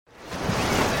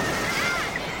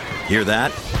Hear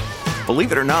that?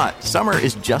 Believe it or not, summer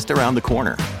is just around the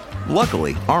corner.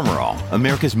 Luckily, Armor All,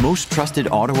 America's most trusted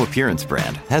auto appearance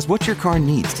brand, has what your car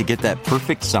needs to get that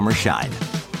perfect summer shine.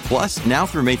 Plus, now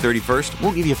through May 31st,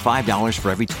 we'll give you $5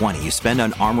 for every $20 you spend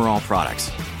on Armor All products.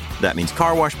 That means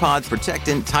car wash pods,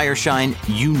 protectant, tire shine,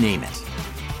 you name it.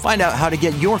 Find out how to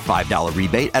get your $5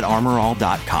 rebate at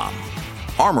armorall.com.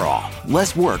 Armor All,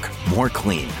 less work, more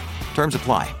clean. Terms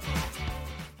apply.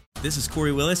 This is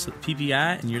Corey Willis with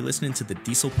PPI, and you're listening to the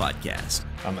Diesel Podcast.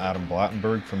 I'm Adam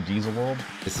Blattenberg from Diesel World.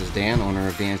 This is Dan, owner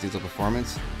of Dan's Diesel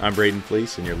Performance. I'm Braden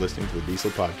Fleece, and you're listening to the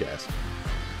Diesel Podcast.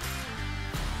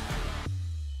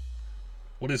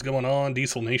 What is going on,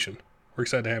 Diesel Nation? We're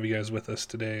excited to have you guys with us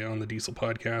today on the Diesel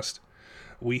Podcast.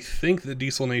 We think that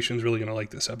Diesel Nation's really going to like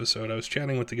this episode. I was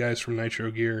chatting with the guys from Nitro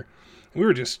Gear. We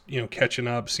were just, catching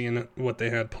up, seeing what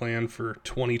they had planned for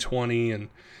 2020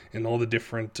 and all the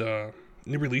different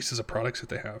new releases of products that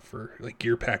they have for like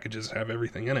gear packages that have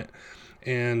everything in it.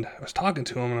 And I was talking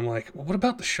to them and I'm like, well, what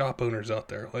about the shop owners out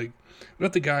there? Like, what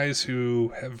about the guys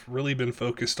who have really been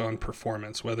focused on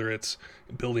performance, whether it's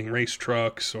building race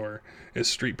trucks or is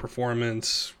street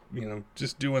performance,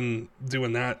 just doing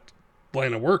that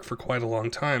line of work for quite a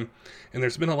long time. And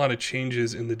there's been a lot of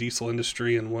changes in the diesel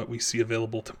industry and what we see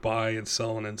available to buy and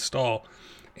sell and install.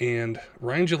 And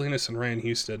Ryan Jelinas and Ryan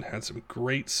Houston had some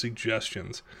great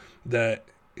suggestions that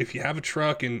if you have a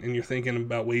truck and you're thinking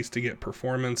about ways to get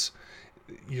performance,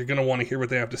 you're going to want to hear what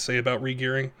they have to say about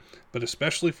regearing, but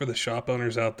especially for the shop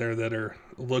owners out there that are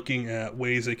looking at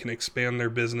ways they can expand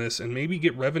their business and maybe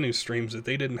get revenue streams that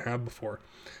they didn't have before.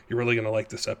 You're really going to like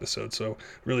this episode. So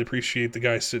really appreciate the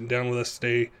guys sitting down with us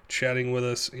today, chatting with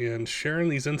us, and sharing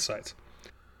these insights.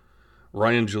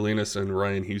 Ryan Jelinas and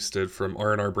Ryan Houston from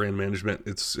R&R Brand Management.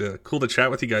 It's cool to chat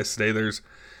with you guys today.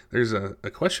 There's a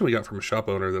question we got from a shop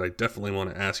owner that I definitely want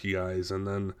to ask you guys, and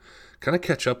then kind of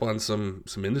catch up on some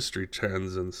industry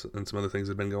trends and some other things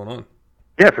that have been going on.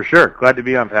 Yeah, for sure. Glad to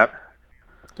be on, Pat.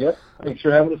 Yep. Thanks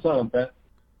for having us on, Pat.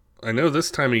 I know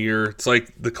this time of year, it's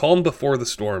like the calm before the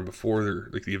storm, before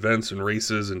like the events and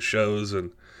races and shows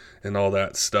and all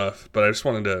that stuff. But I just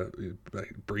wanted to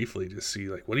briefly just see,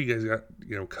 like, what do you guys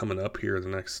got, coming up here in the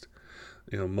next,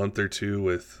 month or two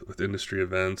with industry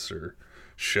events or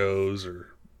shows or,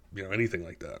 anything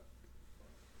like that?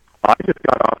 I just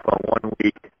got off a 1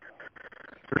 week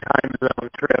time zone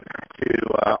trip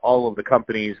to all of the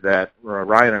companies that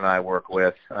Ryan and I work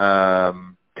with,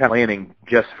 kind of planning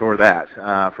just for that,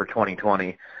 for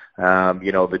 2020.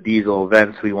 The diesel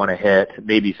events we want to hit,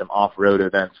 maybe some off-road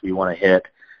events we want to hit.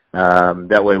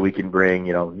 That way we can bring,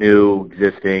 new,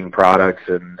 existing products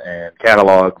and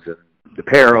catalogs and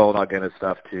apparel and all kind of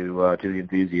stuff to the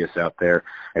enthusiasts out there.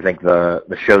 I think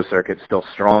the show circuit's still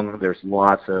strong. There's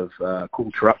lots of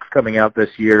cool trucks coming out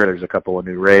this year. There's a couple of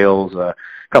new rails, a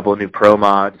couple of new pro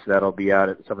mods that'll be out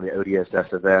at some of the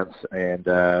ODSS events, and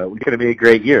it's going to be a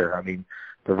great year. I mean,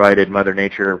 provided Mother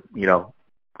Nature,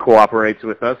 cooperates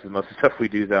with us, and most of the stuff we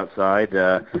do is outside.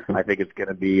 I think it's going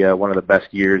to be one of the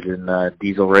best years in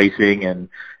diesel racing, and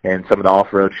some of the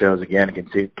off-road shows, again,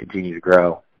 continue to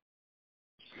grow.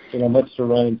 Much to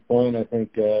Ryan's point, I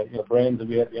think, brands that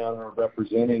we have the honor of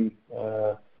representing,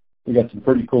 we got some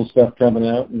pretty cool stuff coming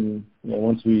out, and,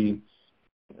 once we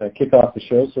kick off the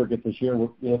show circuit this year, we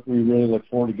really look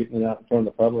forward to getting it out in front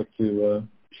of the public to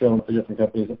show them the different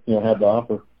companies that, have to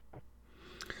offer.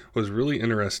 What was really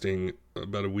interesting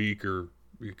about a week or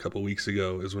a couple of weeks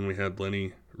ago is when we had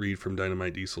Lenny Reed from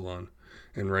Dynamite Diesel on,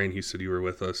 and Ryan, he said you were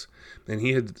with us, and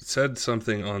he had said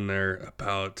something on there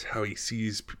about how he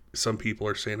sees some people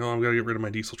are saying, I'm going to get rid of my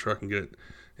diesel truck and get,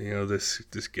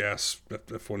 this gas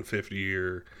F-150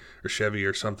 or Chevy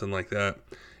or something like that.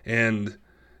 And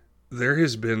there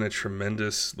was a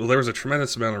tremendous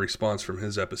amount of response from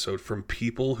his episode from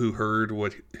people who heard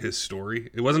what his story,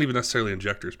 it wasn't even necessarily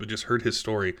injectors, but just heard his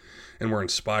story and were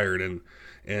inspired.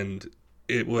 And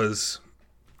it was,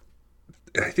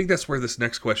 I think that's where this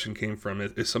next question came from.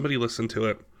 If somebody listened to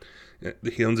it,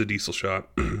 he owns a diesel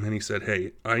shop, and he said,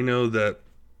 hey, I know that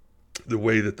the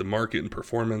way that the market and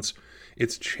performance,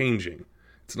 it's changing.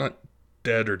 It's not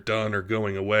dead or done or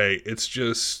going away. It's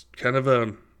just kind of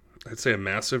I'd say a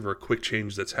massive or a quick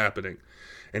change that's happening.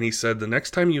 And he said, the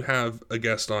next time you have a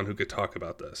guest on who could talk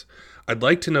about this, I'd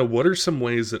like to know what are some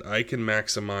ways that I can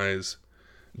maximize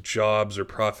jobs or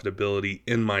profitability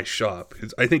in my shop.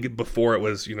 I think before it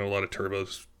was, a lot of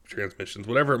turbos, transmissions,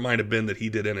 whatever it might have been that he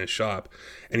did in his shop.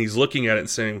 And he's looking at it and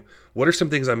saying, what are some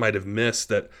things I might have missed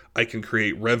that I can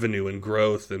create revenue and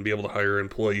growth and be able to hire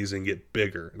employees and get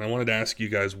bigger? And I wanted to ask you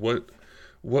guys, what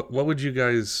would you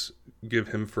guys give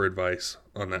him for advice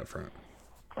on that front?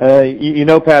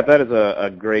 Pat, that is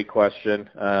a great question.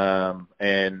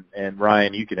 And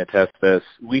Ryan, you can attest to this.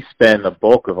 We spend the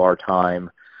bulk of our time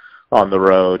on the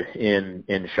road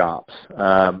in shops.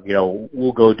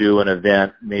 We'll go do an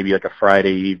event, maybe like a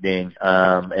Friday evening,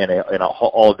 and a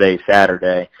all day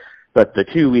Saturday. But the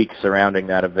 2 weeks surrounding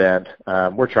that event,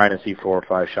 we're trying to see 4 or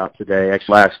 5 shops a day.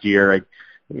 Actually, last year, I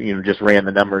just ran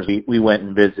the numbers. We went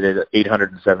and visited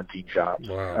 817 shops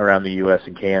around the U.S.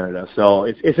 and Canada. So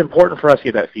it's important for us to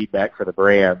get that feedback for the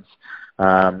brands.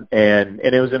 And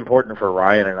it was important for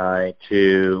Ryan and I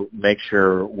to make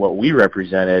sure what we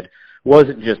represented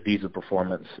wasn't just diesel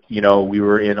performance. We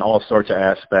were in all sorts of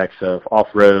aspects of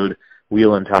off-road,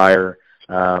 wheel and tire,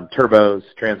 turbos,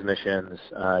 transmissions,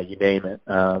 you name it.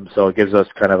 So it gives us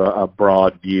kind of a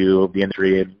broad view of the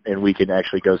industry, and we can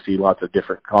actually go see lots of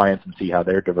different clients and see how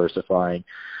they're diversifying.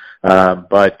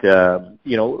 But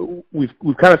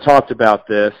we've kind of talked about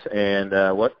this, and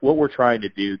what we're trying to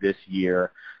do this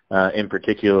year, in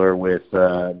particular with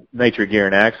Nitro Gear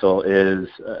and Axle, is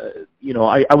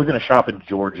I was in a shop in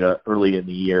Georgia early in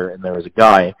the year, and there was a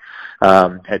guy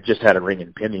had just had a ring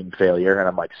and pinion failure, and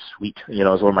I'm like, sweet. It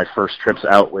was one of my first trips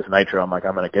out with Nitro. I'm like,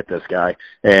 I'm going to get this guy.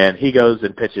 And he goes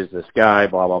and pitches this guy,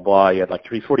 blah, blah, blah. He had like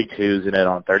 342s in it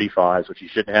on 35s, which he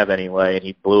shouldn't have anyway, and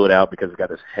he blew it out because it's got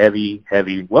this heavy,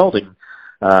 heavy welding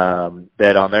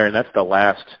bed on there, and that's the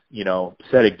last,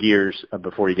 set of gears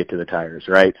before you get to the tires,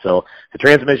 right? So the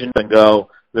transmission doesn't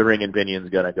go, the ring and pinion's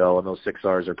going to go, and those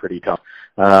 6Rs are pretty tough.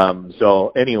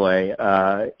 So anyway,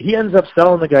 he ends up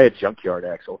selling the guy a junkyard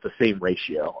axle at the same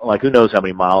ratio. Like, who knows how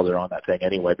many miles are on that thing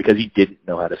anyway, because he didn't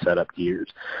know how to set up gears,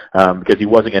 because he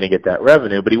wasn't going to get that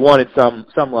revenue, but he wanted some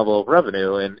level of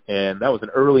revenue, and that was an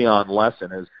early on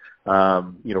lesson as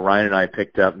Ryan and I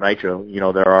picked up Nitro.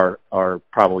 There are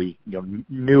probably,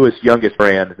 newest, youngest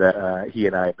brands that he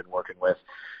and I have been working with.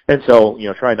 And so,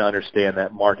 trying to understand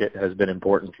that market has been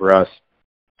important for us.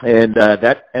 And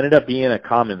that ended up being a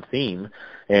common theme.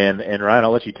 And Ryan,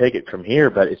 I'll let you take it from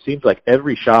here, but it seems like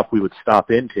every shop we would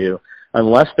stop into,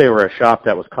 unless they were a shop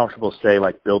that was comfortable, say,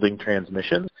 like building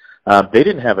transmissions, they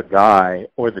didn't have a guy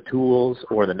or the tools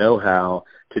or the know-how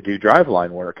to do driveline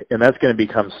work. And that's going to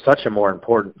become such a more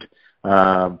important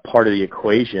part of the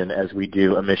equation as we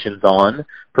do emissions on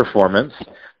performance.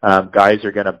 Guys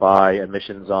are going to buy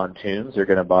emissions on tunes. They're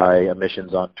going to buy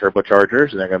emissions on turbochargers,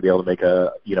 and they're going to be able to make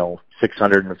a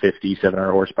 650,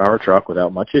 700 horsepower truck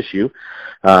without much issue,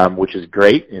 which is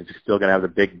great. It's still going to have the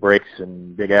big brakes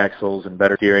and big axles and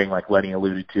better steering, like Lenny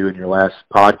alluded to in your last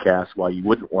podcast, why you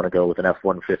wouldn't want to go with an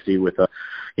F-150 with a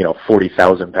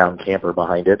 40,000-pound camper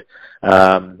behind it.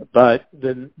 But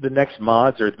the next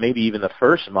mods, or maybe even the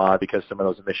first mod, because some of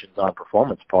those emissions on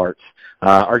performance parts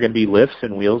are going to be lifts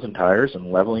and wheels and tires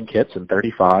and leveling kits and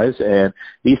 35s, and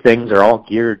these things are all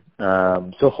geared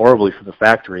so horribly from the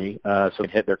factory, so they can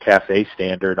hit their CAFE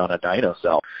standard on a dyno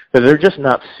cell. So they're just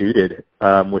not suited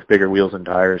with bigger wheels and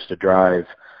tires to drive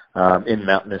in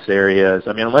mountainous areas.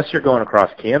 I mean, unless you're going across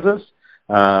Kansas,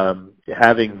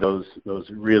 having those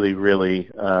really, really,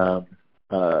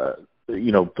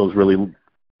 those really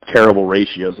terrible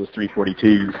ratios, those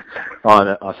 342s on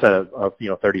a set of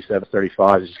 37,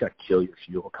 35 is just going to kill your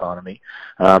fuel economy.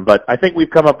 But I think we've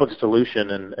come up with a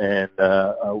solution and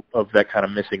of that kind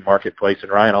of missing marketplace.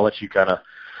 And Ryan, I'll let you kind of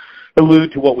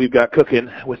allude to what we've got cooking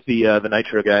with the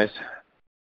Nitro guys.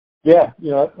 Yeah,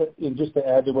 and just to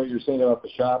add to what you're saying about the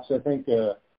shops, I think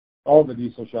all the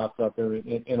diesel shops out there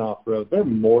in off-road, they're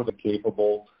more than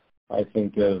capable, I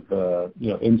think, of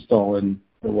installing,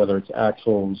 whether it's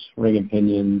axles, ring and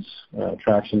pinions,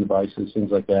 traction devices,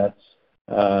 things like that.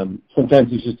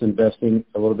 Sometimes it's just investing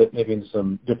a little bit maybe in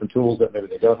some different tools that maybe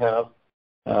they don't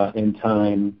have in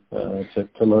time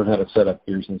to learn how to set up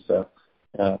gears and stuff.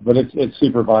 But it's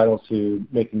super vital to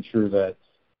making sure that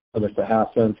whether it's a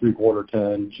half-ton,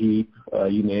 three-quarter-ton, Jeep,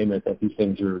 you name it, that these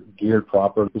things are geared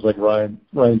proper. Because like Ryan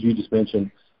G just mentioned,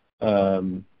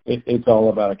 it's all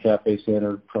about a CAFE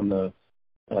standard from the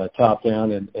top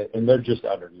down, and they're just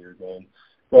under-geared, man.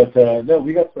 But no,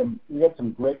 we got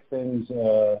some great things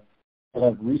that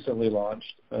have recently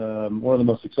launched. One of the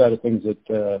most exciting things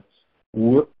that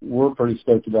we're pretty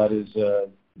stoked about is the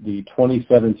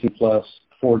 2017 Plus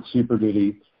Ford Super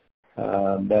Duty.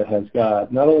 That has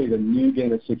got not only the new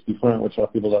Dana 60 front, which a lot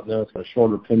of people don't know, it's got a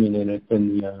shorter pinion in it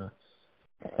than the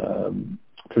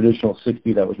traditional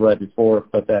 60 that was right before,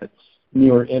 but that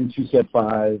newer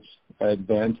M275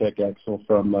 Advantech axle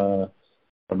from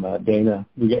Dana.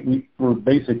 We're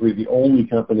basically the only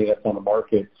company that's on the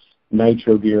market,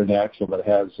 Nitro Gear and axle, that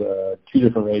has two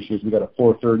different ratios. We got a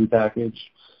 430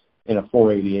 package and a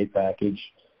 488 package,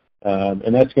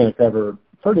 and that's going to cover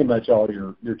pretty much all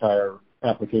your tire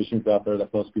applications out there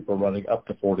that most people are running up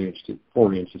to 40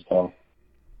 inches tall.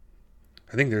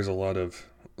 I think there's a lot of,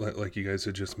 like you guys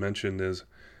had just mentioned, is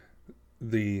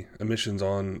the emissions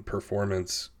on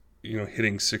performance,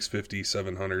 hitting 650,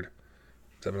 700,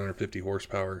 750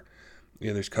 horsepower.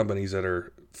 There's companies that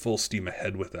are full steam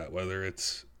ahead with that, whether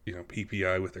it's,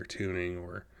 PPI with their tuning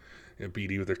or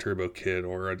BD with their turbo kit,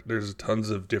 or there's tons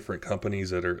of different companies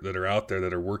that are out there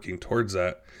that are working towards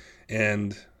that.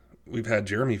 And we've had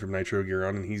Jeremy from Nitro Gear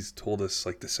on, and he's told us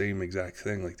like the same exact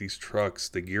thing. Like, these trucks,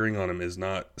 the gearing on them is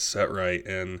not set right,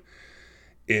 and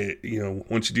it,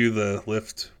 once you do the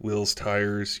lift, wheels,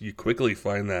 tires, you quickly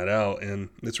find that out. And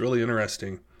it's really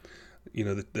interesting,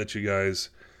 that you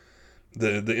guys,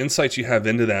 the insights you have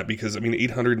into that, because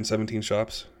 817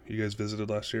 shops you guys visited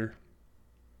last year.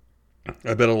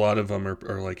 I bet a lot of them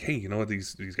are like, hey, you know what,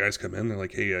 these guys come in, they're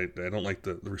like, hey, I don't like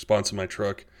the response of my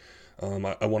truck. I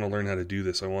want to learn how to do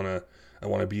this. I want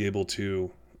to be able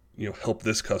to, help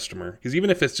this customer. Because even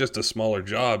if it's just a smaller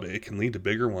job, it can lead to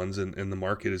bigger ones, and the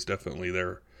market is definitely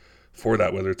there for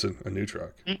that, whether it's a new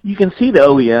truck. You can see the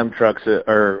OEM trucks,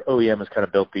 or OEM has kind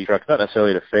of built these trucks, not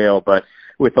necessarily to fail, but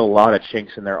with a lot of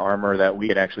chinks in their armor that we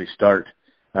can actually start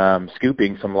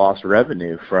scooping some lost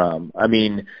revenue from.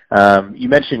 You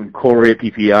mentioned Corey,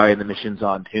 PPI, and the emissions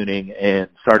on tuning, and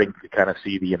starting to kind of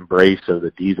see the embrace of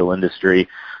the diesel industry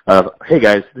of, hey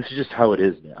guys, this is just how it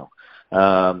is now.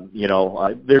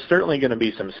 There's certainly going to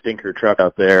be some stinker truck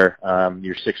out there,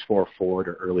 your 6.4 Ford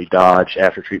or early Dodge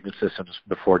after treatment systems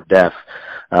before DEF,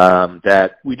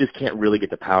 that we just can't really get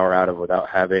the power out of without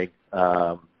having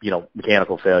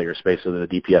mechanical failure, basically the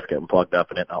DPF getting plugged up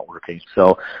and it not working.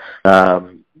 So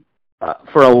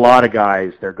for a lot of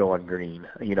guys, they're going green.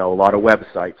 A lot of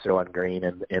websites are going green,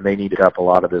 and they need to pick up a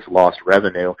lot of this lost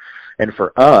revenue. And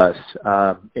for us,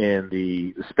 in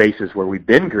the spaces where we've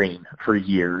been green for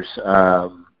years,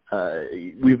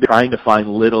 we've been trying to find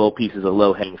little pieces of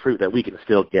low-hanging fruit that we can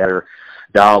still gather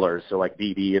dollars. So like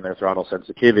BD and their throttle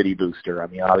sensitivity booster.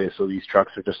 Obviously these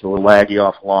trucks are just a little laggy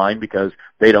offline because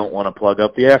they don't want to plug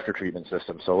up the after treatment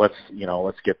system. So let's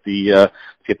get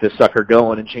this sucker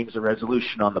going and change the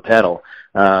resolution on the pedal.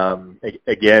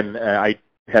 Again, I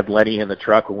had Lenny in the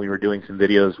truck when we were doing some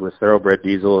videos with Thoroughbred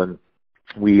Diesel, and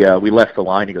we left the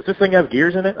line. He goes, "This thing have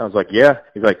gears in it?" I was like, "Yeah."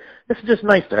 He's like, "It's just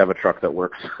nice to have a truck that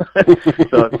works."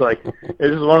 So it's like,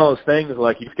 this is one of those things,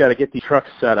 like, you've got to get these trucks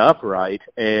set up right,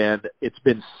 and it's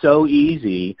been so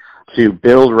easy to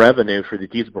build revenue for the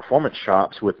diesel performance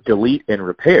shops with delete and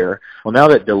repair. Well, now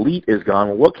that delete is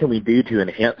gone, what can we do to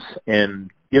enhance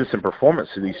and give some performance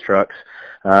to these trucks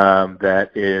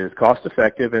that is cost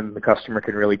effective, and the customer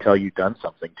can really tell you've done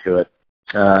something to it?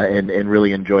 And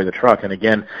really enjoy the truck. And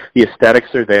again, the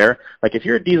aesthetics are there. Like, if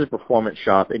you're a diesel performance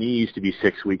shop and you used to be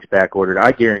 6 weeks back ordered,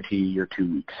 I guarantee you're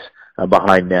 2 weeks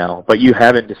behind now. But you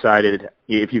haven't decided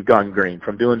if you've gone green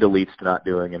from doing deletes to not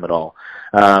doing them at all.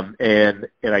 And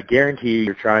I guarantee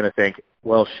you're trying to think,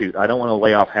 well, shoot, I don't want to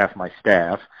lay off half my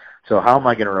staff. So how am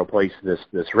I going to replace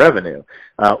this revenue?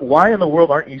 Why in the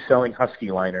world aren't you selling Husky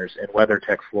liners and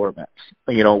WeatherTech floor mats?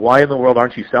 Why in the world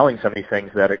aren't you selling so many things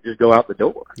that just go out the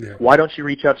door? Yeah. Why don't you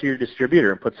reach out to your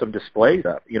distributor and put some displays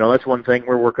up? That's one thing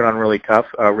we're working on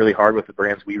really hard with the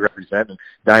brands we represent, and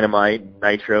Dynamite, and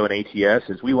Nitro, and ATS,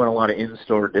 is we want a lot of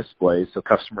in-store displays so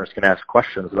customers can ask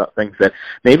questions about things that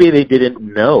maybe they didn't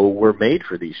know were made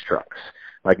for these trucks.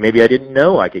 Like, maybe I didn't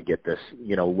know I could get this,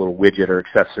 little widget or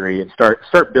accessory, and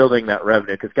start building that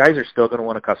revenue, because guys are still going to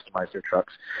want to customize their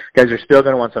trucks. Guys are still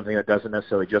going to want something that doesn't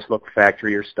necessarily just look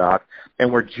factory or stock.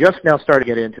 And we're just now starting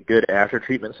to get into good after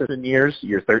treatment system years,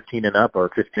 year 13 and up or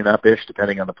 15 up-ish,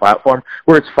 depending on the platform,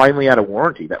 where it's finally out of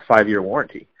warranty, that 5-year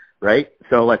warranty, right?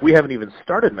 So, like, we haven't even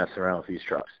started messing around with these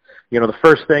trucks. The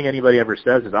first thing anybody ever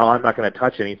says is, "Oh, I'm not going to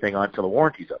touch anything until the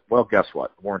warranty's up." Well, guess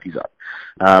what? The warranty's up.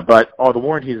 But all the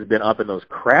warranties have been up in those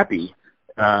crappy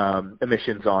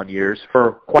emissions on years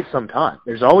for quite some time.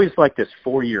 There's always like this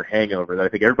 4-year hangover that I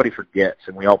think everybody forgets,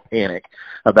 and we all panic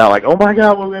about, like, oh my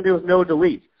God, what are we going to do with no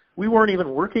deletes? We weren't even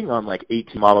working on like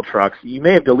 18 model trucks. You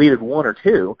may have deleted 1 or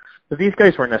 2, but these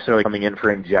guys weren't necessarily coming in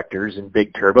for injectors and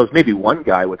big turbos. Maybe one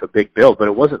guy with a big build, but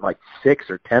it wasn't like 6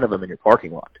 or 10 of them in your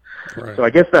parking lot. Right. So I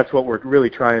guess that's what we're really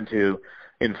trying to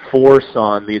enforce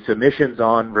on these emissions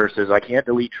on versus I can't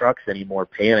delete trucks anymore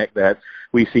panic that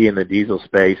we see in the diesel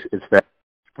space, is that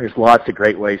there's lots of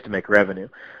great ways to make revenue.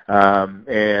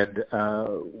 And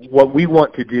what we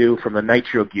want to do from the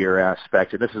Nitro Gear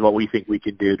aspect, and this is what we think we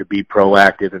can do to be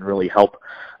proactive and really help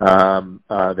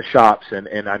the shops,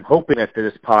 and I'm hoping that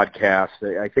this podcast,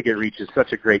 I think it reaches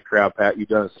such a great crowd, Pat. You've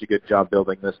done such a good job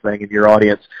building this thing, and your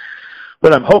audience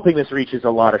but I'm hoping this reaches a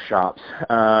lot of shops.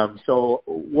 So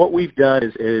what we've done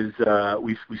is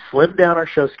we slimmed down our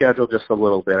show schedule just a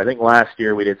little bit. I think last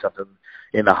year we did something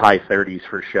in the high 30s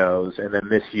for shows, and then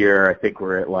this year I think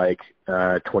we're at like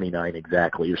 29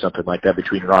 exactly or something like that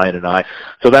between Ryan and I.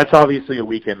 So that's obviously a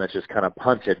weekend that's just kind of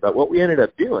punted. But what we ended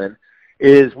up doing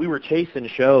is we were chasing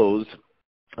shows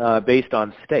based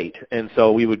on state. And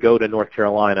so we would go to North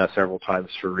Carolina several times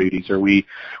for Rudy's, or we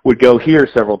would go here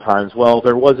several times. Well,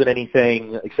 there wasn't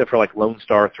anything except for like Lone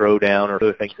Star Throwdown or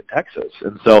other things in Texas.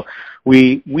 And so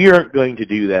we aren't going to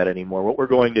do that anymore. What we're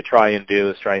going to try and do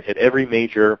is try and hit every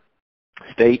major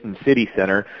state and city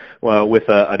center with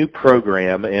a new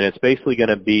program, and it's basically going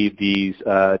to be these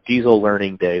diesel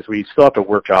learning days. We still have to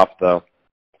work off the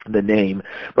name,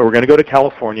 but we're going to go to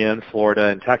California and Florida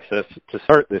and Texas to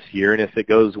start this year, and if it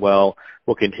goes well,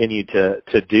 we'll continue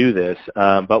to do this.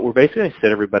 But we're basically going to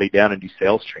sit everybody down and do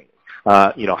sales training.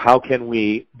 How can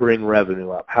we bring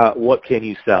revenue up? What can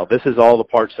you sell? This is all the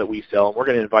parts that we sell, and we're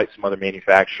going to invite some other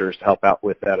manufacturers to help out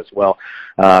with that as well.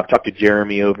 I've talked to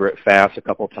Jeremy over at FAST a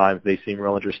couple of times. They seem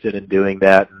real interested in doing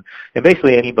that. And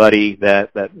basically anybody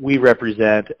that we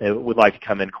represent would like to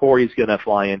come in. Corey's going to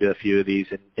fly into a few of these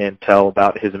and tell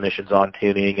about his emissions on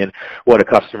tuning and what a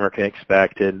customer can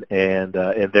expect and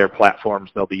their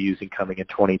platforms they'll be using coming in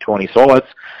 2020. So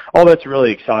all that's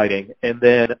really exciting. And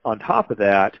then on top of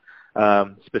that,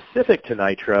 specific to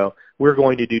Nitro, we're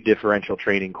going to do differential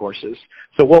training courses.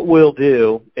 So what we'll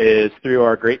do is through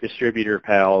our great distributor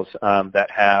pals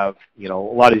that have, a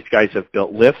lot of these guys have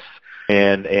built lifts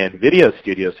and video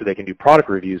studios so they can do product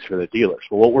reviews for the dealers.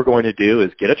 Well, what we're going to do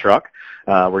is get a truck.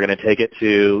 We're going to take it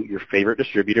to your favorite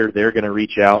distributor. They're going to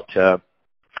reach out to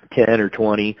 10 or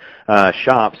 20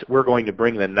 shops. We're going to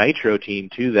bring the Nitro team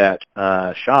to that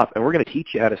shop, and we're going to teach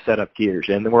you how to set up gears.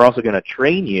 And then we're also going to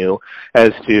train you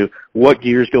as to what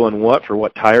gears go in what for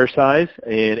what tire size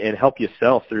and help you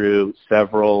sell through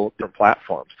several different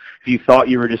platforms. If you thought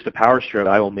you were just a Power Stroke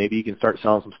guy, well, maybe you can start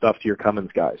selling some stuff to your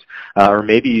Cummins guys. Or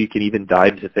maybe you can even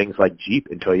dive into things like Jeep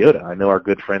and Toyota. I know our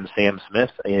good friend Sam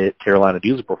Smith at Carolina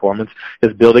Diesel Performance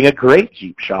is building a great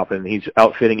Jeep shop, and he's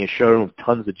outfitting his showroom with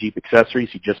tons of Jeep accessories.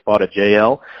 He just bought a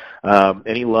JL,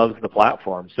 and he loves the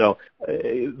platform. So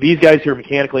these guys who are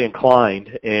mechanically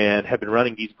inclined and have been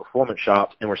running these performance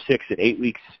shops and were 6 and 8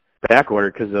 weeks back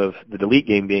order because of the Delete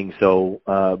game being so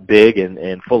big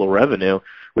and full of revenue,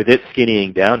 with it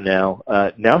skinnying down now,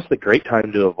 now's the great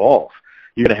time to evolve.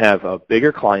 You're going to have a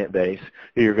bigger client base.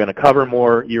 You're going to cover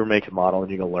more year, make, and model, and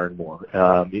you're going to learn more.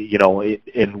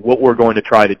 And what we're going to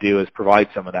try to do is provide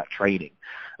some of that training.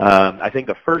 I think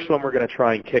the first one we're going to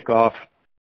try and kick off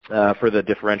for the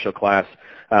differential class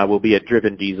will be at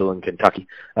Driven Diesel in Kentucky.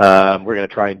 We're going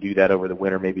to try and do that over the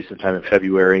winter, maybe sometime in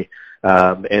February.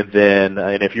 And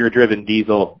if you're a Driven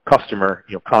Diesel customer,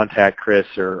 contact Chris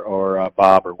or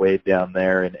Bob or Wade down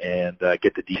there and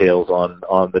get the details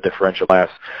on the differential class.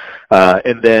 But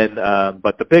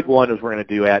the big one is we're going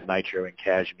to do at Nitro in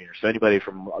Cashmere. So anybody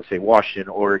from, say, Washington,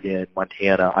 Oregon,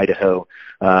 Montana, Idaho,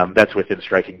 that's within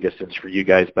striking distance for you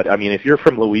guys. But, if you're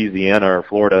from Louisiana or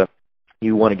Florida,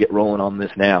 you want to get rolling on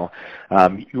this now,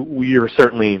 you're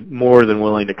certainly more than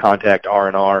willing to contact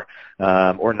R&R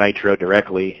or Nitro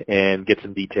directly and get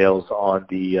some details on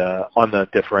the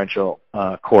differential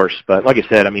course. But like I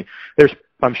said,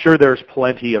 I'm sure there's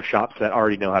plenty of shops that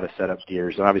already know how to set up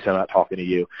gears, and obviously I'm not talking to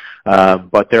you,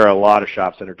 but there are a lot of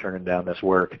shops that are turning down this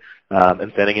work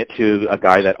and sending it to a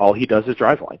guy that all he does is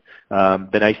driveline.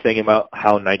 The nice thing about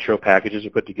how Nitro packages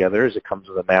are put together is it comes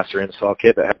with a master install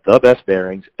kit that has the best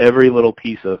bearings, every little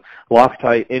piece of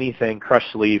Loctite, anything, crush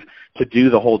sleeve to do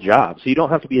the whole job. So you don't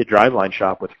have to be a driveline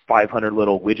shop with 500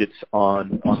 little widgets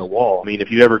on the wall. If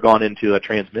you've ever gone into a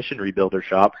transmission rebuilder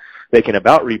shop, they can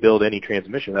about rebuild any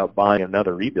transmission without buying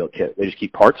another rebuild kit. They just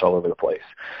keep parts all over the place.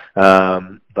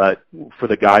 But for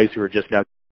the guys who are just now,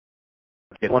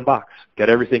 get one box, get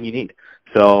everything you need.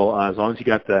 So as long as you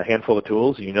got the handful of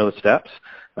tools and you know the steps,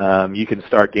 you can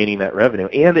start gaining that revenue.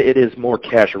 And it is more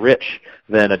cash rich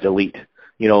than a Delete.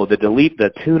 The Delete,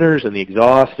 the tuners and the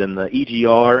exhaust and the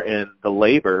EGR and the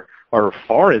labor are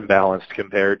far imbalanced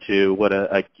compared to what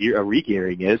a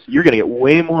regearing is. You're going to get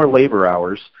way more labor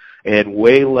hours and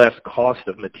way less cost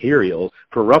of materials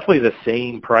for roughly the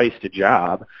same price to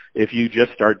job if you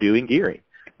just start doing gearing.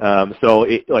 So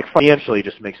it, like, financially,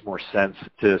 just makes more sense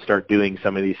to start doing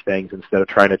some of these things instead of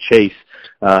trying to chase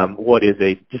what is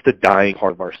just a dying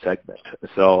part of our segment.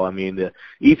 So, I mean, the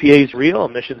EPA is real.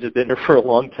 Emissions have been there for a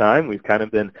long time. We've kind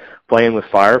of been playing with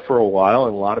fire for a while,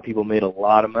 and a lot of people made a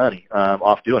lot of money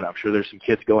off doing it. I'm sure there's some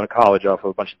kids going to college off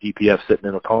of a bunch of DPF sitting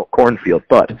in a cornfield.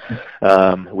 But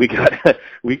we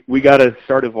got to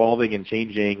start evolving and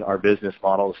changing our business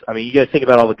models. I mean, you got to think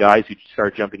about all the guys who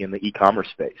start jumping in the e-commerce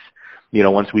space. You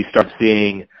know, once we start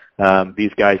seeing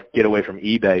these guys get away from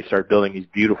eBay, start building these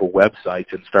beautiful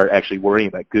websites and start actually worrying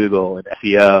about Google and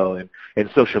SEO and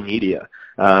social media,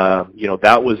 you know,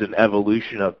 that was an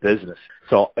evolution of business.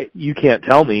 So you can't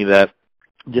tell me that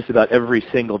just about every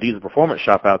single diesel performance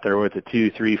shop out there, whether it's a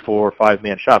 2, 3, 4,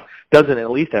 5-man shop, doesn't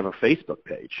at least have a Facebook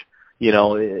page. You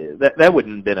know, that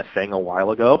wouldn't have been a thing a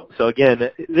while ago. So again,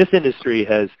 this industry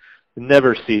has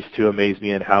never ceased to amaze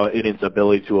me in its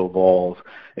ability to evolve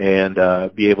and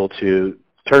be able to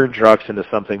turn trucks into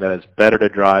something that is better to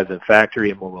drive than factory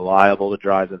and more reliable to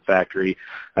drive than factory,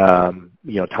 you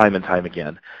know, time and time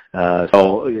again.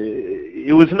 So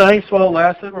it was nice while it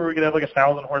lasted, where we could have like a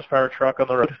 1,000 horsepower truck on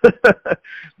the road,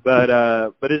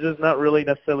 but it is not really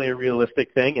necessarily a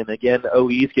realistic thing. And again, OE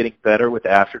is getting better with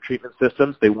after treatment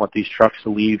systems. They want these trucks to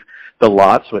leave the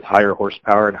lots with higher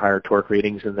horsepower and higher torque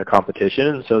ratings than their competition,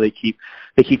 and so they keep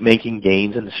making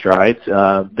gains and strides.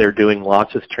 They're doing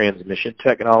lots of transmission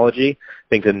technology. I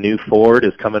think the new Ford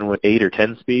is coming with 8 or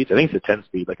 10 speeds. I think it's a 10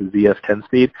 speed, like a ZS 10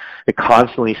 speed. It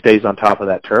constantly stays on top of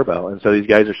that turbo, and so these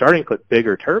guys are starting to put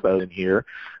bigger turbos in here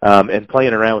and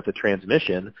playing around with the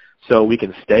transmission so we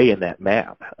can stay in that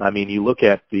map. I mean, you look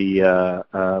at the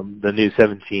new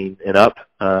 17 and up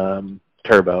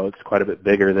turbo. It's quite a bit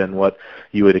bigger than what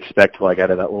you would expect, like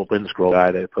out of that little wind scroll guy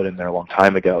they put in there a long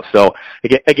time ago. So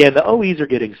again, the OEs are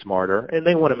getting smarter, and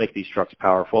they want to make these trucks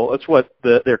powerful. It's what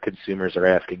their consumers are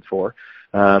asking for.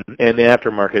 And the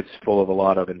aftermarket's full of a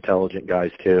lot of intelligent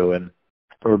guys too, and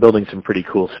we're building some pretty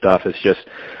cool stuff. It's just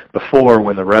before,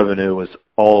 when the revenue was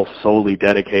all solely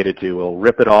dedicated to, we'll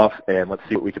rip it off and let's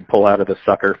see what we can pull out of the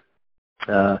sucker.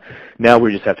 Now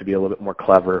we just have to be a little bit more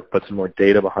clever, put some more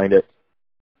data behind it,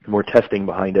 more testing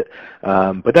behind it.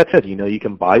 But that said, you know, you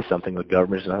can buy something the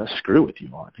government's not going to screw with you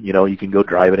on. You know, you can go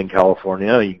drive it in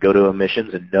California, you can go to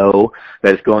emissions and know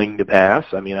that it's going to pass.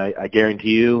 I mean, I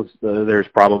guarantee you there's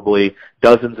probably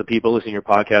dozens of people listening to your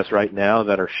podcast right now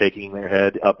that are shaking their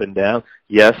head up and down.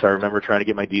 Yes, I remember trying to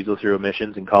get my diesel through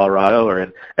emissions in Colorado or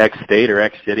in X state or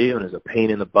X city, and it was a pain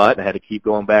in the butt. I had to keep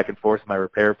going back and forth to my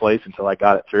repair place until I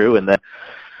got it through, and then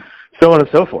so on and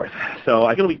so forth. So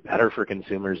I think it'll be better for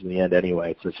consumers in the end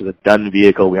anyway. It's just a done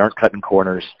vehicle. We aren't cutting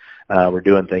corners. We're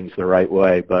doing things the right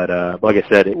way. But like I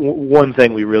said, one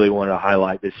thing we really wanted to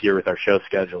highlight this year with our show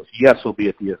schedules, yes, we'll be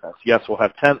at DFS. Yes, we'll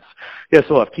have tents. Yes,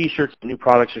 we'll have T-shirts, new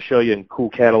products to show you, and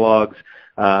cool catalogs.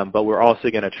 But we're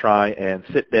also going to try and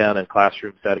sit down in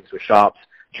classroom settings with shops,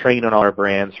 train on our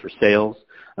brands for sales,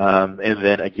 and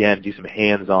then, again, do some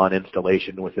hands-on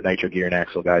installation with the Nitro Gear and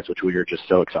Axle guys, which we are just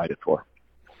so excited for.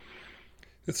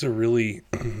 It's a really,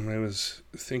 I was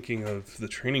thinking of the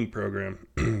training program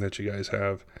that you guys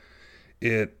have.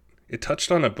 It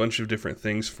touched on a bunch of different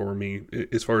things for me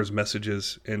as far as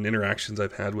messages and interactions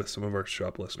I've had with some of our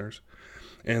shop listeners.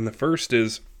 And the first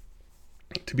is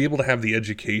to be able to have the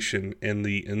education and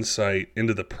the insight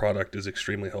into the product is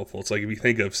extremely helpful. It's like if you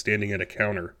think of standing at a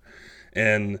counter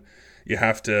and you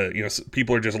have to, you know,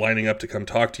 people are just lining up to come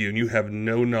talk to you and you have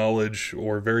no knowledge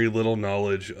or very little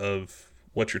knowledge of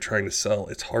what you're trying to sell,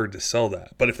 it's hard to sell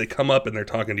that. But if they come up and they're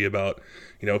talking to you about,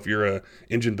 you know, if you're a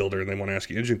engine builder and they want to ask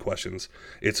you engine questions,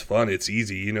 it's fun, it's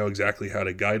easy, you know exactly how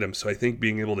to guide them. So I think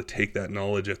being able to take that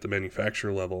knowledge at the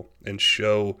manufacturer level and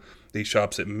show these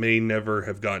shops that may never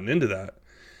have gotten into that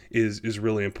is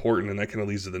really important. And that kind of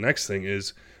leads to the next thing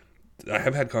is I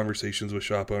have had conversations with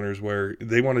shop owners where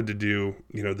they wanted to do,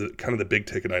 you know, the kind of the big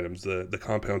ticket items, the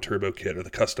compound turbo kit or the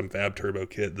custom fab turbo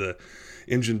kit, the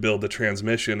engine build, the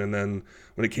transmission, and then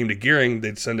when it came to gearing,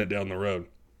 they'd send it down the road.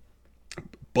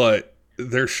 But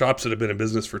there's shops that have been in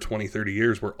business for 20, 30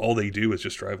 years where all they do is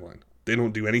just driveline. They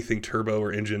don't do anything turbo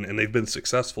or engine, and they've been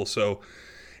successful. So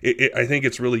I think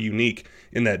it's really unique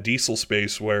in that diesel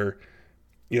space where,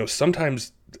 you know,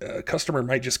 sometimes a customer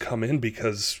might just come in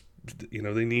because, you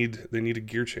know, they need a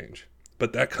gear change,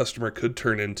 but that customer could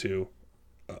turn into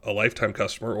a lifetime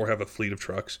customer or have a fleet of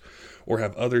trucks or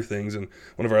have other things. And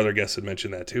one of our other guests had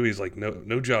mentioned that too. He's like,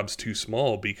 no job's too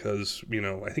small because, you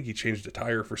know, I think he changed a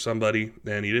tire for somebody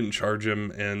and he didn't charge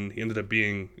him and he ended up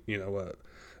being, you know,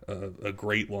 a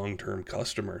great long-term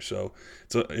customer. So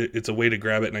it's a way to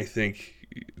grab it. And I think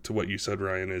to what you said,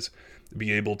 Ryan, is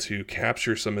be able to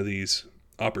capture some of these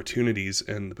opportunities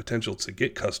and the potential to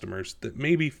get customers that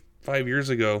maybe 5 years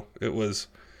ago it was,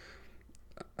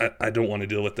 I don't want to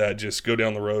deal with that. Just go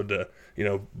down the road to,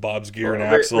 Bob's Gear and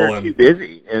Axle. They're too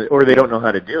busy, or they don't know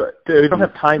how to do it. They don't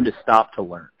have time to stop to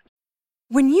learn.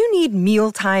 When you need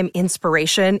mealtime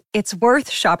inspiration, it's worth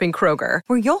shopping Kroger,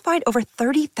 where you'll find over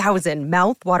 30,000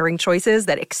 mouth-watering choices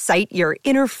that excite your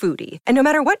inner foodie. And no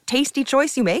matter what tasty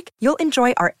choice you make, you'll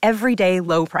enjoy our everyday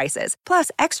low prices, plus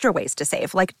extra ways to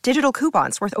save, like digital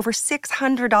coupons worth over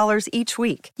 $600 each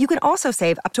week. You can also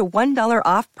save up to $1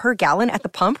 off per gallon at the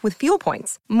pump with fuel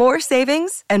points. More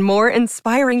savings and more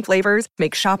inspiring flavors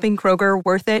make shopping Kroger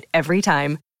worth it every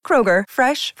time. Kroger,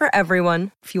 fresh for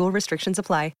everyone. Fuel restrictions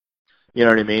apply. You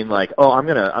know what I mean? Like, oh, I'm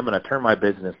gonna turn my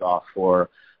business off for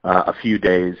a few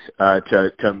days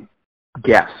to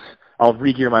guess. I'll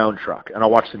re-gear my own truck and I'll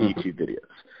watch some YouTube videos.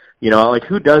 Like,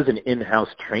 who does an in-house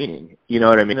training? You know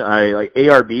what I mean?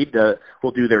 ARB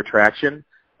will do their traction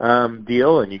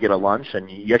deal, and you get a lunch,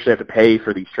 and you actually have to pay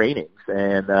for these trainings,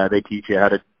 and they teach you how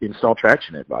to install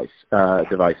traction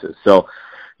devices. So,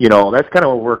 that's kind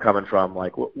of where we're coming from.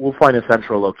 Like, we'll find a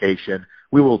central location.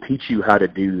 We will teach you how to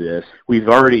do this. We've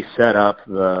already set up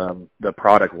the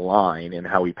product line and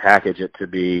how we package it to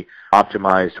be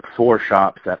optimized for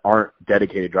shops that aren't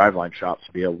dedicated driveline shops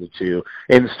to be able to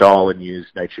install and use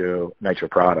Nitro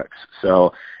products.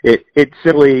 So it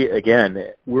simply, again,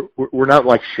 we're not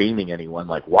like shaming anyone.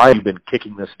 Like, why have you been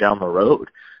kicking this down the road?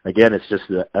 Again, it's just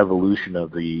the evolution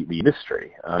of the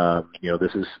industry.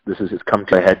 This is it's come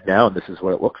to a head now, and this is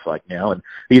what it looks like now. And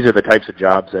these are the types of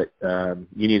jobs that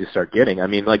you need to start getting. I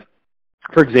mean, like,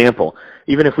 for example,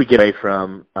 even if we get away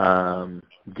from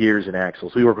gears and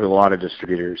axles, we work with a lot of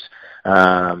distributors.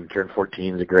 Turn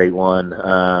 14 is a great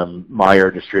one. Meyer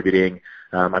Distributing.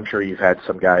 I'm sure you've had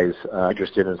some guys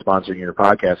interested in sponsoring your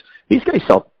podcast. These guys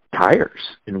sell tires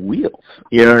and wheels.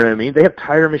 You know what I mean? They have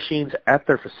tire machines at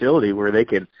their facility where they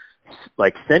can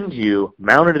send you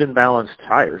mounted and balanced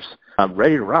tires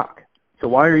ready to rock. So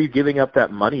why are you giving up that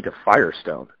money to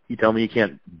Firestone? You tell me you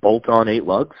can't bolt on 8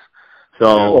 lugs?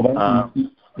 So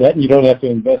that you don't have to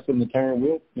invest in the tire and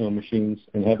wheel machines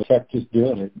and have a tech just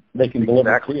doing it. They can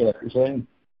deliver it to you, like you're saying.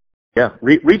 Yeah,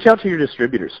 reach out to your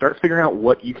distributors. Start figuring out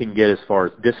what you can get as far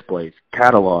as displays,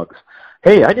 catalogs.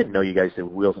 Hey, I didn't know you guys did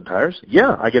wheels and tires.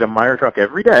 Yeah, I get a Meyer truck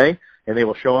every day, and they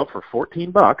will show up for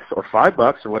 $14 or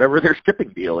 $5 or whatever their shipping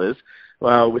deal is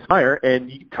with Meyer,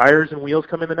 and tires and wheels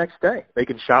come in the next day. They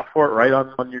can shop for it right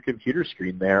on your computer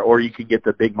screen there, or you can get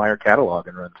the big Meyer catalog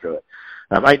and run through it.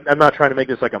 I'm not trying to make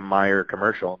this like a Meyer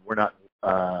commercial.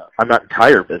 I'm not in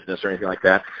tire business or anything like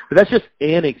that, but that's just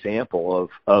an example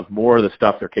of more of the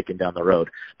stuff they're kicking down the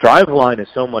road. Driveline is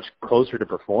so much closer to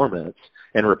performance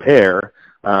and repair,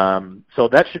 so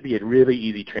that should be a really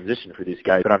easy transition for these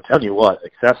guys. But I'm telling you what,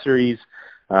 accessories,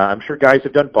 I'm sure guys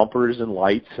have done bumpers and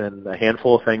lights and a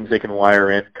handful of things they can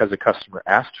wire in because the customer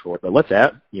asked for it. But let's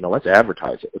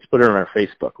advertise it. Let's put it on our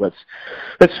Facebook.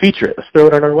 Let's feature it. Let's throw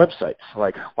it on our website.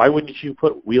 Like, why wouldn't you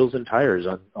put wheels and tires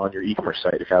on your e-commerce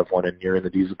site if you have one and you're in the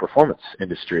diesel performance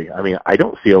industry? I mean, I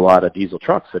don't see a lot of diesel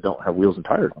trucks that don't have wheels and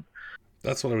tires on.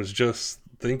 That's what I was just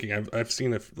thinking. I've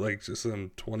seen just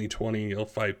some 2020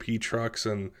 L5P trucks,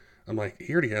 and I'm like,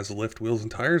 he already has lift, wheels,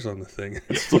 and tires on the thing.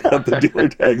 It's still got the dealer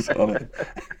tags on it.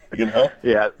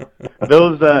 Yeah,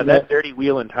 those that dirty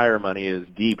wheel and tire money is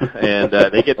deep, and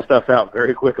they get stuff out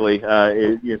very quickly.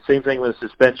 Same thing with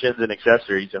suspensions and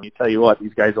accessories. I mean, tell you what,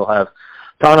 these guys will have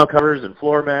tonneau covers and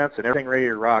floor mats and everything ready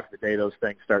to rock the day those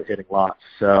things start hitting lots.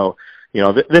 So,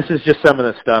 this is just some of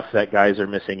the stuff that guys are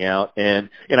missing out,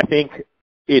 and I think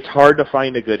it's hard to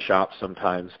find a good shop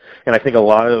sometimes. And I think a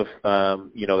lot of,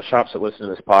 the shops that listen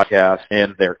to this podcast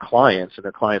and their clients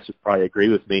would probably agree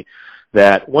with me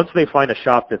that once they find a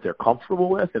shop that they're comfortable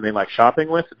with and they like shopping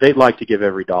with, they'd like to give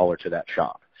every dollar to that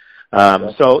shop.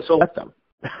 So let them.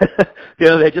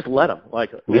 They just let them.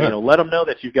 Let them know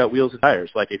that you've got wheels and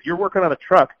tires. Like, if you're working on a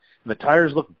truck and the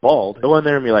tires look bald, go in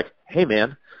there and be like, hey,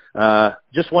 man,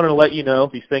 just wanted to let you know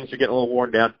these things are getting a little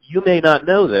worn down. You may not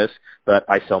know this, but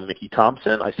I sell Mickey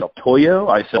Thompson, I sell Toyo,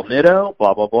 I sell Nitto,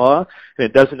 blah, blah, blah. And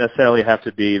it doesn't necessarily have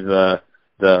to be the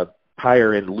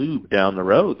tire and lube down the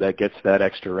road that gets that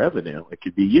extra revenue. It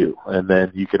could be you. And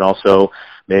then you can also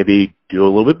maybe do a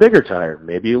little bit bigger tire,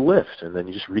 maybe a lift, and then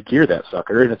you just re-gear that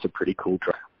sucker, and it's a pretty cool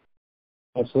truck.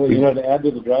 Absolutely. To add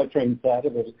to the drivetrain side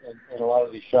of it, and a lot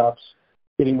of these shops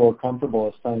getting more comfortable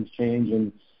as times change,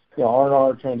 and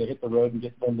R&R trying to hit the road and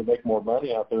get them to make more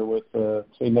money out there with,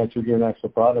 say, Nitro Gear and Axle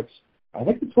products. I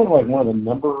think it's one of the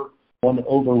number one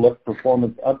overlooked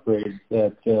performance upgrades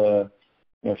that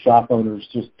shop owners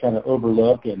just kind of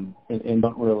overlook and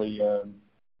don't really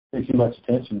pay too much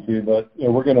attention to. But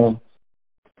we're gonna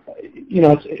you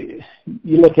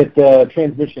look at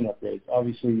transmission upgrades.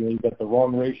 Obviously, you've got the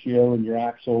wrong ratio in your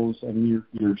axles, and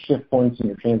your shift points and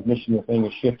your transmission, the thing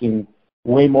is shifting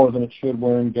way more than it should,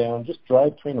 wearing down. Just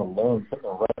drivetrain alone, putting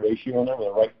the right ratio on there with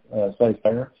the right size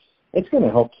tire, it's going to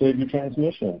help save your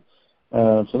transmission.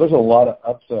 So there's a lot of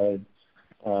upside,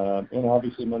 and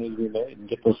obviously money to be made and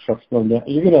get those trucks going down.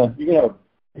 You're gonna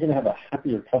have a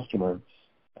happier customer,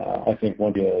 I think,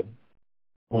 once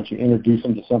you introduce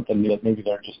them to something that maybe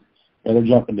they're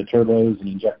jumping to turbos and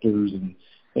injectors and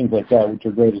things like that, which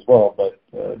are great as well. But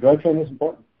drivetrain is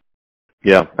important.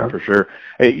 Yeah, for sure.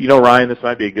 Hey, Ryan, this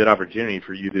might be a good opportunity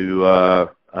for you to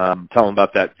tell them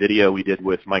about that video we did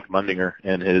with Mike Mundinger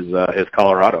and his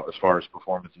Colorado as far as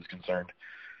performance is concerned.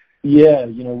 Yeah,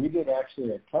 we did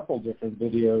actually a couple different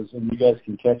videos, and you guys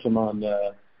can catch them on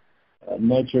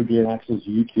Nitro Gear and Axle's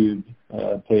YouTube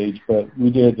page. But we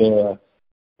did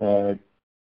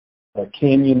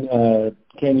Canyon,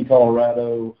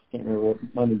 Colorado. I can't remember what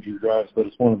Mundinger drives, but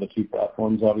it's one of the two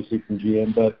platforms, obviously, from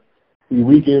GM. But we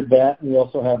re-geared that, and we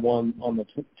also have one on the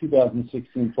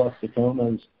 2016 Plus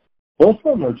Tacomas. Both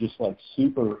of them are just like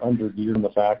super under-geared in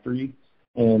the factory.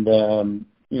 And,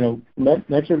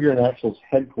 Nitro Gear and Axle's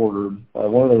headquartered,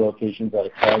 one of their locations out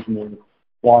of Cashmere,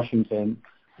 Washington.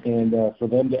 And for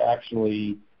them to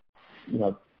actually,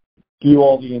 do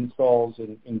all the installs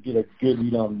and get a good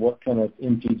read on what kind of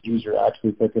MPGs you're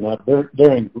actually picking up, they're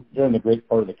in the great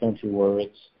part of the country where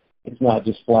it's not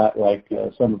just flat like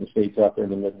some of the states out there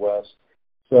in the Midwest.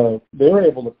 So they were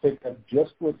able to pick up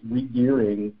just with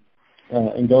re-gearing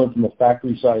and going from a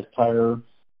factory-sized tire.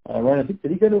 Ryan, I think,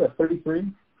 did he go to a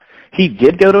 33? He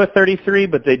did go to a 33,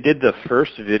 but they did the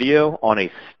first video on a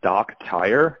stock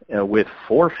tire with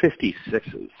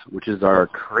 456s, which is our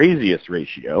craziest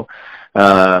ratio.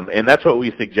 And that's what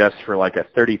we suggest for like a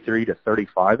 33 to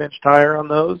 35-inch tire on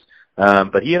those.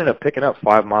 But he ended up picking up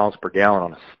 5 miles per gallon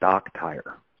on a stock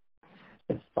tire.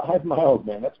 5 miles,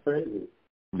 man. That's crazy.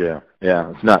 Yeah,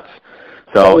 it's nuts.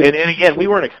 So, and again, we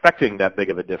weren't expecting that big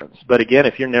of a difference. But again,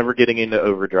 if you're never getting into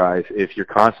overdrive, if you're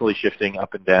constantly shifting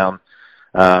up and down,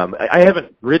 I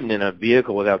haven't ridden in a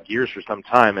vehicle without gears for some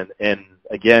time, and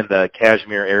again, the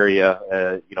Cashmere area,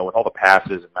 with all the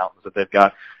passes and mountains that they've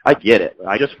got, I get it.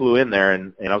 I just flew in there,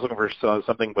 and I was looking for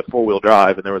something with four-wheel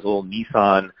drive, and there was a little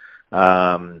Nissan,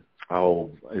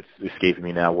 it's escaping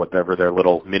me now, whatever their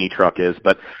little mini truck is,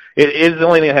 but it is the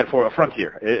only thing I had for a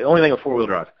Frontier, the only thing with four-wheel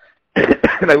drive.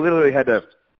 And I literally had to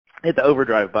hit the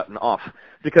overdrive button off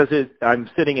because I'm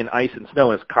sitting in ice and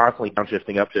snow and it's constantly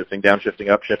downshifting, upshifting, downshifting,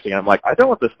 upshifting. And I'm like, I don't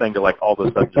want this thing to all of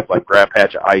a sudden just grab a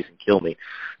patch of ice and kill me.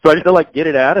 So I just had to get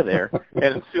it out of there.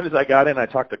 And as soon as I got in, I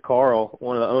talked to Carl,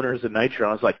 one of the owners of Nitro.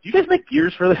 I was like, do you guys make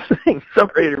gears for this thing? So I'm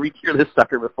ready to re-gear this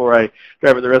sucker before I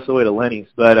drive it the rest of the way to Lenny's.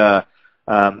 But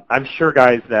I'm sure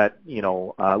guys that,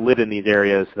 live in these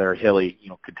areas that are hilly,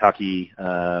 Kentucky,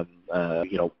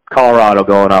 Colorado,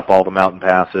 going up all the mountain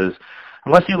passes,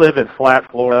 unless you live in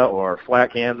flat Florida or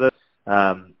flat Kansas,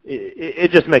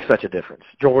 it just makes such a difference.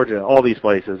 Georgia, all these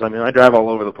places. I mean, I drive all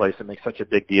over the place. It makes such a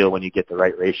big deal when you get the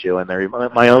right ratio in there.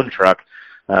 My own truck,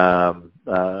 we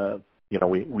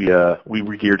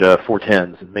re-geared to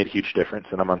 410s and made a huge difference,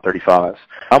 and I'm on 35s.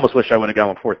 I almost wish I would have gone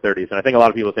with 430s, and I think a lot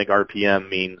of people think RPM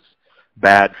means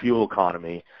bad fuel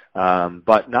economy,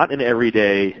 but not in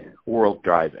everyday world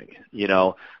driving.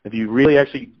 If you really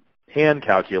actually hand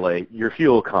calculate your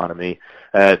fuel economy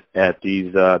at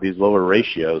these lower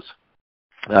ratios,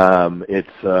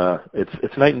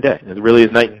 it's night and day. It really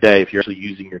is night and day if you're actually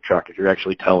using your truck, if you're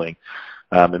actually towing.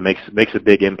 It makes a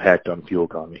big impact on fuel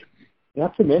economy.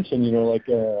 Not to mention,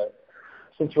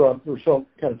 since we're still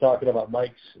kind of talking about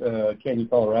Mike's Canyon,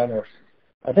 Colorado,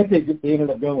 I think they ended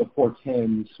up going with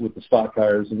 410s with the stock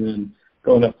tires and then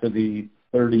going up to the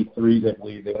 33s, I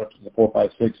believe. They went up to the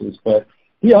 456s. But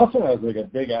he also has a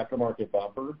big aftermarket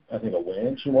bumper, I think a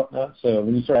winch and whatnot. So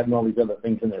when you start adding all these other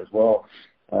things in there as well,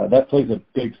 that plays a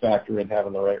big factor in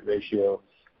having the right ratio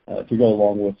to go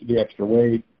along with the extra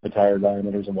weight, the tire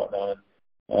diameters and whatnot.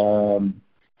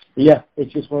 Yeah,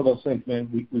 it's just one of those things,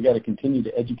 man. We got to continue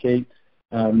to educate.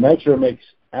 Nitro makes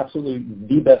absolutely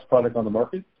the best product on the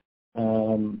market.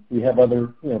 We have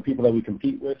other people that we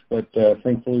compete with, but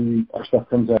thankfully our stuff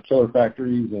comes out of killer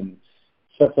factories and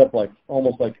sets up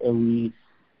almost like OE.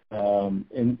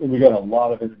 And we got a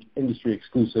lot of industry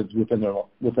exclusives within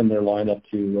their lineup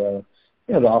to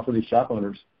offer these shop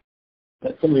owners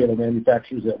that some of the other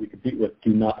manufacturers that we compete with do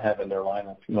not have in their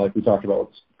lineup. Like we talked about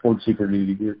with Ford Super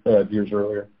Duty gears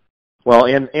earlier. Well,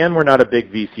 and we're not a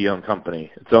big VC-owned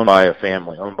company. It's owned by a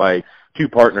family, owned by two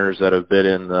partners that have been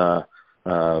in the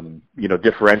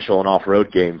differential and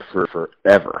off-road game for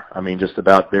forever. I mean, just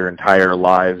about their entire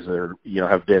lives, or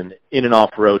have been in an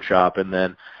off-road shop and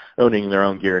then owning their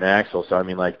own gear and axle. So I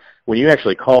mean, like, when you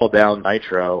actually call down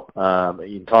Nitro,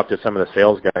 you can talk to some of the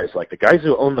sales guys. Like, the guys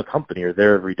who own the company are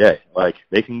there every day. Like,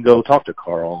 they can go talk to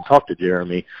Carl, talk to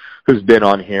Jeremy, who's been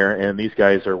on here, and these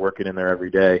guys are working in there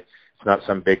every day. It's not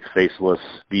some big faceless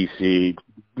VC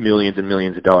millions and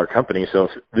millions of dollar company. So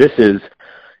if this is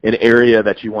an area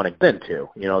that you want to get into,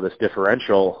 this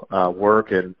differential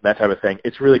work and that type of thing,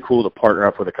 it's really cool to partner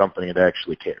up with a company that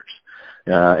actually cares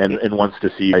and wants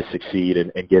to see you guys succeed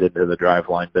and get into the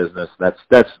driveline business.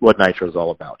 That's what Nitro is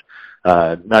all about.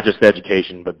 Not just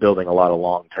education, but building a lot of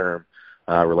long-term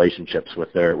relationships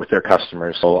with their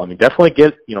customers. So I mean, definitely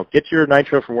get your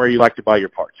Nitro from where you like to buy your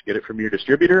parts. Get it from your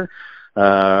distributor.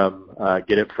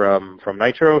 Get it from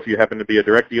Nitro if you happen to be a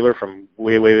direct dealer from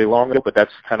way long ago. But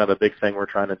that's kind of the big thing we're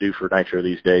trying to do for Nitro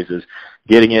these days, is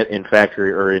getting it in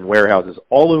factory or in warehouses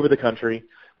all over the country,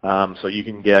 so you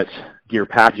can get gear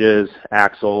packages,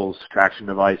 axles, traction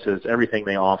devices, everything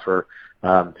they offer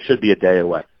should be a day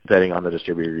away, depending on the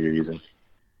distributor you're using.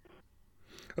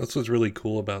 That's what's really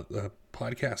cool about a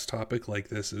podcast topic like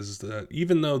this, is that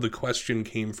even though the question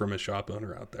came from a shop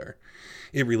owner out there,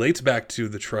 it relates back to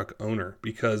the truck owner,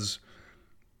 because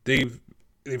they've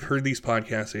heard these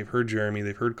podcasts, they've heard Jeremy,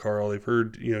 they've heard Carl, they've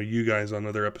heard you guys on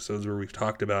other episodes where we've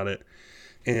talked about it.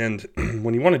 And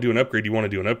when you want to do an upgrade, you want to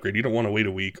do an upgrade. You don't want to wait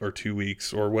a week or 2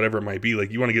 weeks or whatever it might be. Like,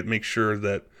 you want to make sure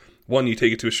that, one, you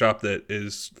take it to a shop that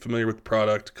is familiar with the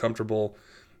product, comfortable.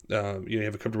 You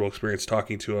have a comfortable experience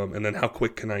talking to them, and then how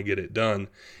quick can I get it done?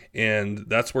 And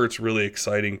that's where it's really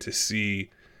exciting to see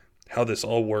how this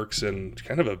all works in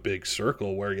kind of a big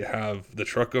circle, where you have the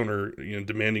truck owner,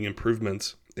 demanding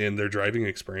improvements in their driving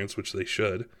experience, which they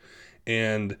should,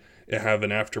 and you have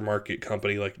an aftermarket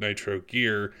company like Nitro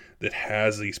Gear that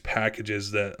has these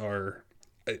packages that are.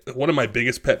 One of my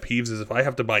biggest pet peeves is if I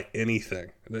have to buy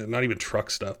anything, not even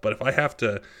truck stuff, but if I have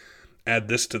to add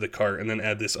this to the cart and then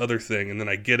add this other thing, and then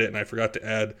I get it and I forgot to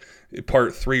add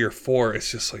part 3 or 4,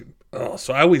 it's just like, oh.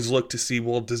 So I always look to see,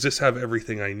 well, does this have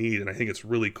everything I need? And I think it's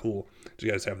really cool to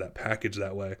you guys have that package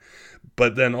that way.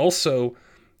 But then also,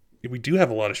 we do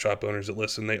have a lot of shop owners that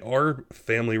listen. They are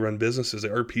family-run businesses. They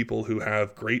are people who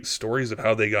have great stories of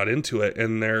how they got into it,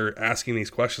 and they're asking these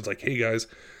questions like, hey guys,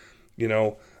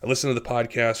 I listen to the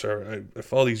podcast, or I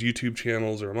follow these YouTube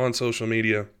channels, or I'm on social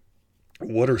media.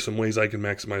 What are some ways I can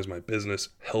maximize my business,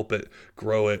 help it,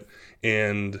 grow it,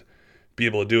 and be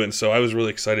able to do it? And so I was really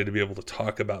excited to be able to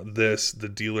talk about this, the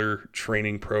dealer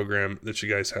training program that you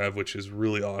guys have, which is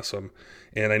really awesome.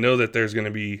 And I know that there's going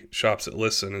to be shops that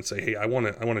listen and say, hey, I want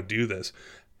to do this.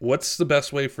 What's the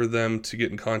best way for them to get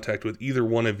in contact with either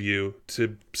one of you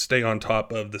to stay on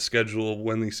top of the schedule,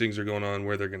 when these things are going on,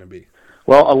 where they're going to be?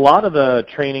 Well, a lot of the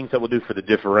trainings that we'll do for the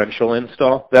differential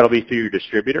install, that'll be through your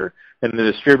distributor, and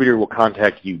the distributor will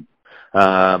contact you.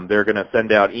 They're going to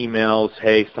send out emails,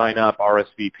 hey, sign up,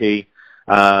 RSVP.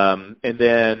 And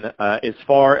then as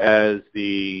far as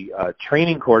the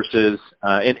training courses,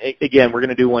 and again, we're going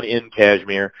to do one in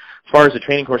Kashmir. As far as the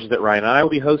training courses that Ryan and I will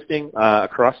be hosting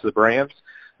across the brands,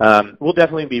 we'll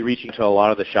definitely be reaching to a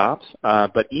lot of the shops,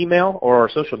 but email or our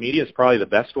social media is probably the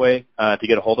best way to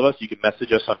get a hold of us. You can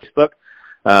message us on Facebook.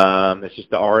 It's just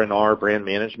the R&R Brand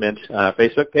Management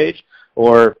Facebook page,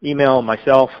 or email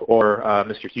myself or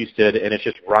Mr. Husted, and it's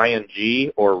just Ryan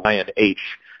G or Ryan H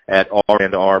at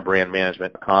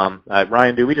rbrandmanagement.com.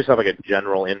 Ryan, do we just have like a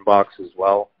general inbox as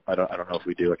well? I don't know if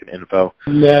we do like an info.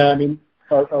 Yeah, I mean,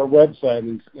 our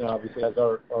website is obviously has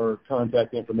our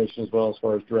contact information as well, as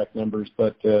far as direct numbers.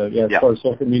 But as far as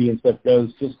social media and stuff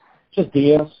goes, just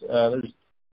DM us. There's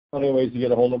plenty of ways to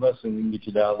get a hold of us, and we can get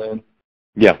you dialed in.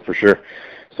 Yeah, for sure.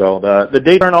 So the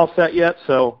dates aren't all set yet,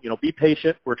 so be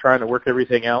patient. We're trying to work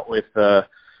everything out with the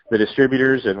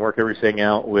distributors and work everything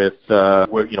out with where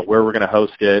we're going to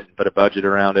host it, put a budget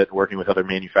around it, working with other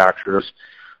manufacturers.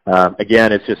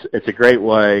 Again, it's a great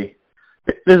way.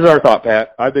 This is our thought,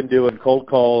 Pat. I've been doing cold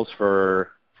calls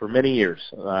for many years,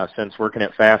 since working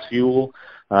at Fast Fuel,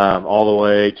 all the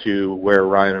way to where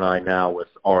Ryan and I now with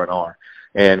R&R.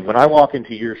 And when I walk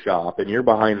into your shop and you're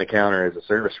behind the counter as a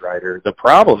service writer, the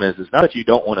problem is not that you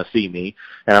don't want to see me,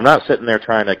 and I'm not sitting there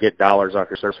trying to get dollars off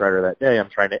your service writer that day. I'm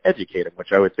trying to educate them,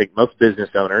 which I would think most business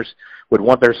owners would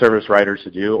want their service writers to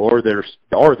do, or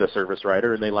the service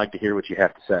writer, and they like to hear what you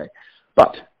have to say.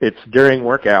 But it's during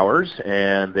work hours,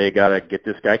 and they got to get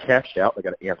this guy cashed out. They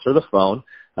got to answer the phone.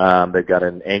 They've got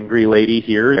an angry lady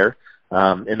here or there.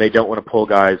 And they don't want to pull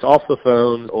guys off the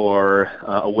phone or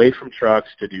away from trucks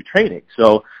to do training.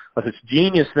 So this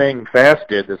genius thing Fast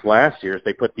did this last year is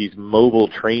they put these mobile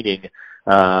training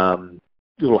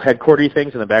little headquarter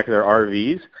things in the back of their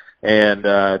RVs,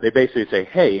 and they basically say,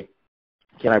 hey,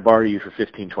 can I borrow you for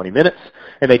 15, 20 minutes?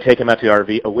 And they take them out to the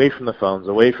RV, away from the phones,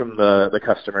 away from the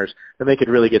customers, and they could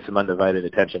really get some undivided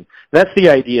attention. That's the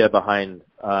idea behind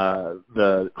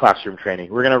the classroom training.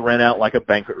 We're going to rent out like a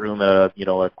banquet room, a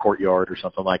courtyard or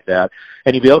something like that,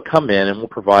 and you'll be able to come in and we'll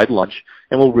provide lunch,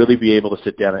 and we'll really be able to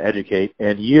sit down and educate.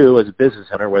 And you as a business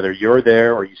owner, whether you're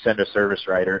there or you send a service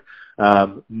writer,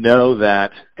 know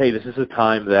that, hey, this is a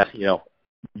time that, Joe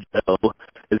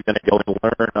is going to go and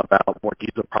learn about more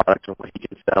diesel products and what he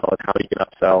can sell and how he can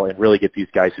upsell and really get these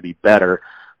guys to be better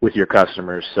with your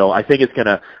customers. So I think it's going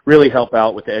to really help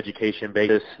out with the education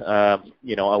basis. A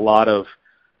lot of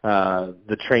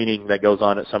the training that goes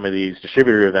on at some of these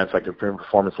distributor events like the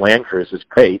Performance Land Cruise is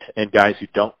great, and guys who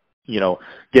don't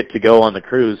get to go on the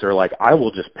cruise are like, I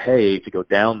will just pay to go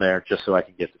down there just so I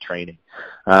can get the training.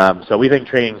 So we think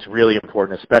training is really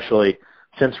important, especially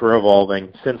since we're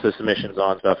evolving, since this emissions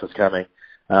on stuff is coming.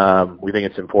 We think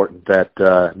it's important that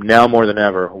now more than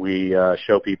ever we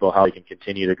show people how they can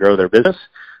continue to grow their business,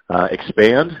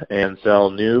 expand, and sell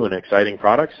new and exciting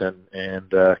products, and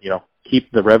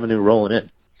keep the revenue rolling in.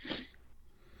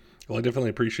 Well, I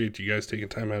definitely appreciate you guys taking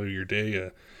time out of your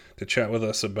day to chat with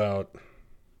us about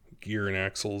gear and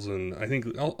axles, and I think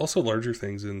also larger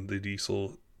things in the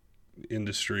diesel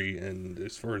industry and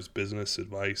as far as business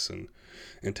advice and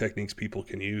techniques people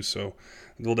can use. So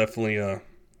we'll definitely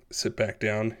sit back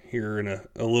down here in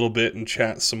a little bit and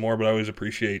chat some more, but I always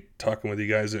appreciate talking with you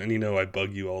guys, and I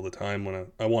bug you all the time when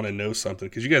I want to know something,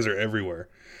 because you guys are everywhere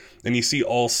and you see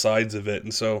all sides of it.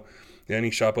 And so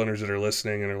any shop owners that are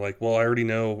listening and are like, well, I already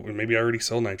know, or maybe I already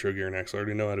sell nitro gear and axle, I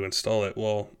already know how to install it.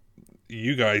 Well,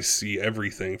 you guys see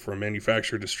everything from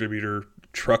manufacturer, distributor,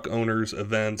 truck owners,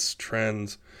 events,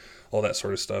 trends, all that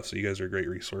sort of stuff. So you guys are a great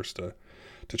resource to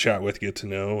chat with, get to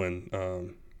know, and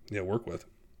work with.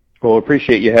 Well,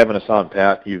 appreciate you having us on,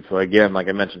 Pat. You've, again, like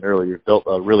I mentioned earlier, you've built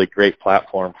a really great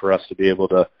platform for us to be able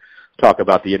to talk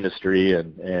about the industry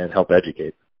and help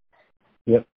educate.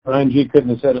 Yep. Ryan G. couldn't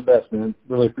have said it best, man.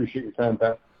 Really appreciate your time,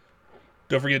 Pat.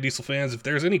 Don't forget, Diesel fans, if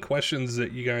there's any questions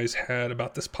that you guys had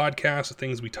about this podcast, the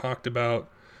things we talked about,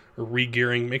 or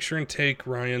re-gearing, make sure and take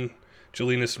Ryan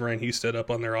Jelinas and Ryan Husted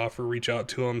up on their offer. Reach out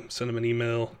to them, send them an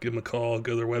email, give them a call,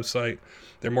 go to their website.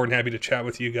 They're more than happy to chat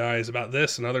with you guys about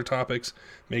this and other topics.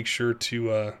 Make sure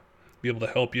to be able to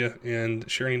help you and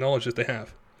share any knowledge that they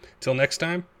have. Until next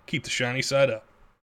time, keep the shiny side up.